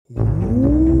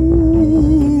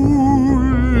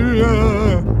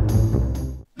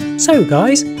So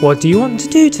guys, what do you want to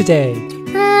do today?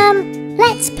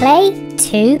 Let's play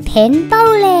 2-pin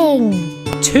bowling.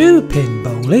 2-pin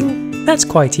bowling? That's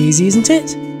quite easy, isn't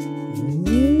it?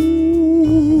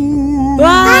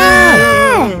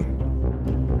 Ah!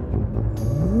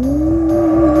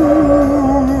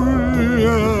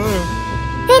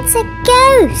 It's a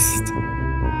ghost.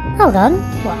 Hold on,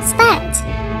 what's that?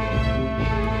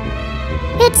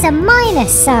 It's a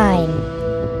minus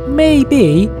sign.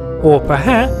 Maybe, or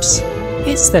perhaps,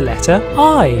 it's the letter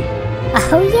I.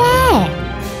 Oh yeah!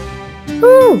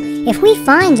 Ooh, if we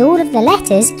find all of the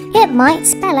letters, it might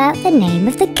spell out the name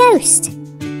of the ghost.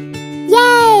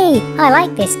 Yay! I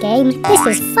like this game. This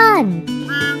is fun.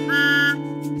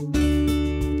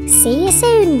 See you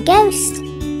soon, ghost.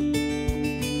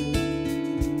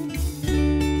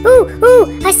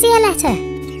 Ooh, I see a letter.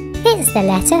 It's the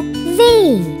letter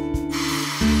V.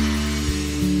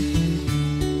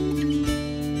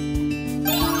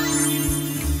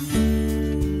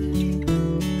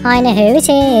 I know who it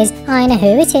is, I know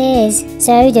who it is,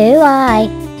 so do I.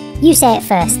 You say it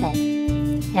first then.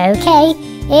 Okay,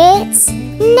 it's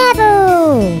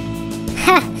Neville!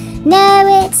 Ha!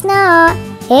 No, it's not.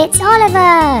 It's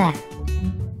Oliver.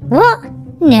 What?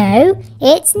 No,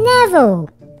 it's Neville.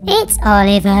 It's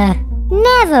Oliver.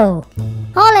 Neville.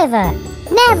 Oliver.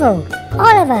 Neville.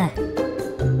 Oliver.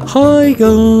 Hi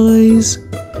guys.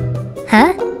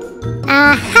 Huh?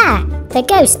 Aha! The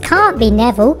ghost can't be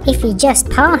Neville if he just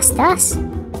passed us.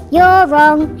 You're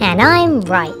wrong and I'm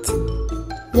right.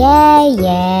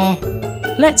 Yeah.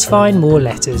 Let's find more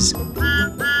letters.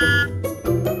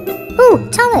 Ooh,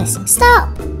 Thomas,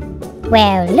 stop!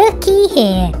 Well, looky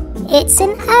here. It's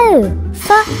an O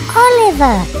for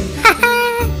Oliver. Ha ha!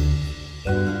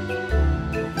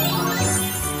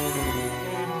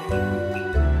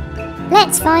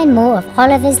 Let's find more of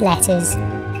Oliver's letters.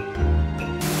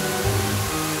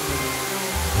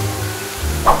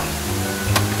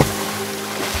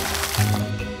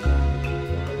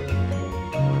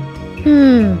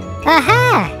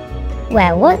 Aha!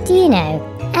 Well, what do you know?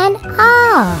 An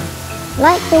R,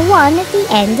 like the one at the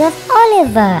end of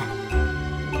Oliver.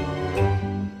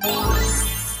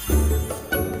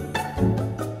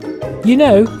 You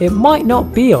know, it might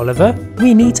not be Oliver.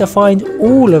 We need to find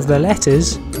all of the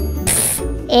letters.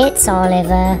 It's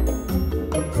Oliver.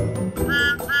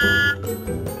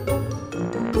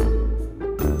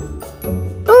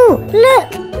 Ooh,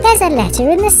 look! There's a letter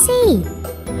in the sea.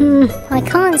 I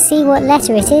can't see what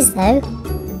letter it is though.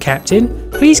 Captain,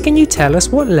 please can you tell us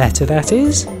what letter that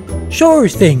is? Sure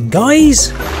thing,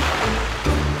 guys.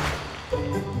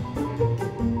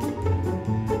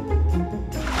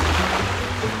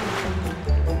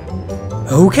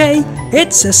 Okay,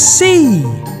 it's a C.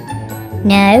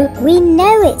 No, we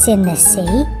know it's in the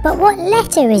sea, but what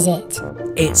letter is it?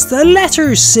 It's the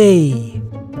letter C.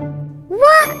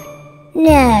 What?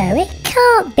 No, it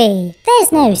can't be.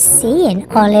 There's no C in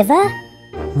Oliver.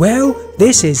 Well,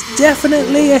 this is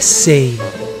definitely a C.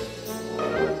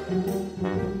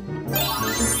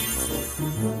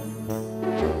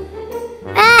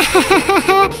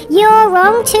 You're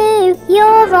wrong too.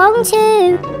 You're wrong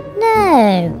too.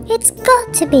 No, it's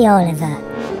got to be Oliver.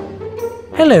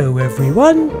 Hello,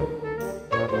 everyone.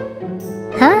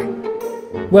 Huh?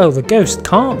 Well, the ghost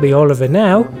can't be Oliver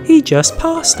now. He just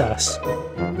passed us.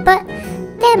 But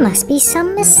there must be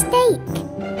some mistake.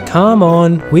 Come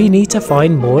on, we need to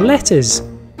find more letters.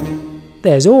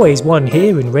 There's always one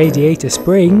here in Radiator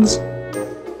Springs.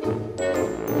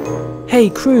 Hey,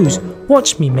 Cruz,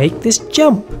 watch me make this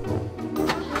jump.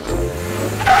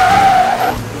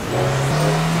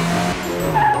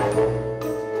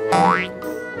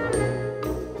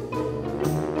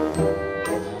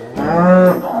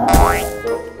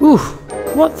 Ooh,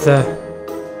 what the?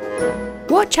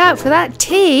 Watch out for that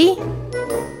T.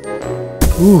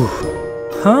 Ooh,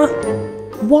 huh?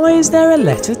 Why is there a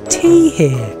letter T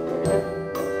here?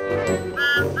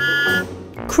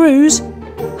 Cruz,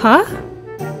 Huh?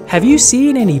 have you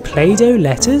seen any Play-Doh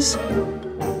letters?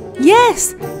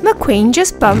 Yes, McQueen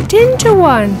just bumped into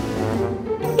one.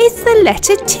 It's the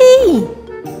letter T.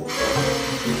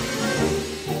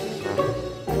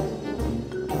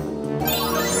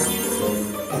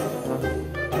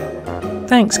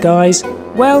 Thanks, guys.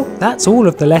 Well, that's all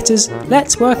of the letters.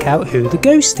 Let's work out who the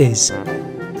ghost is.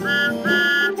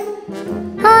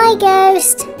 Hi,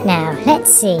 ghost. Now,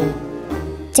 let's see.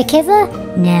 Takiva?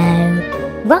 No.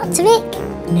 Rotvik?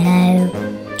 No.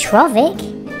 Trovik?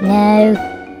 No.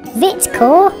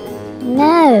 Vitkor?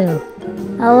 No.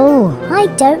 Oh, I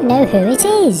don't know who it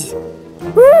is.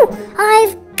 Ooh,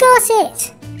 I've got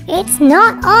it. It's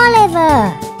not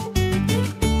Oliver.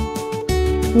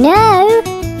 No,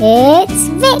 It's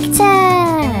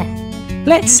Victor!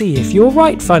 Let's see if you're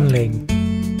right, Funling.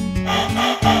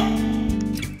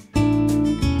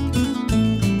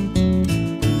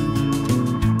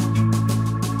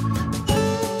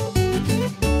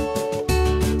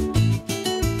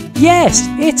 Yes,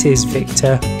 it is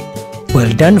Victor.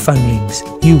 Well done, Funlings.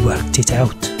 You worked it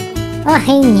out.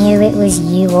 I knew it was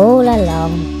you all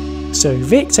along. So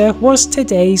Victor was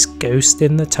today's ghost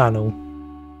in the tunnel.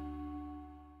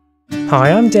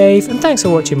 Hi, I'm Dave and thanks for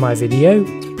watching my video.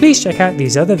 Please check out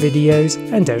these other videos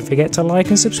and don't forget to like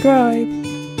and subscribe.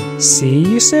 See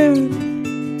you soon.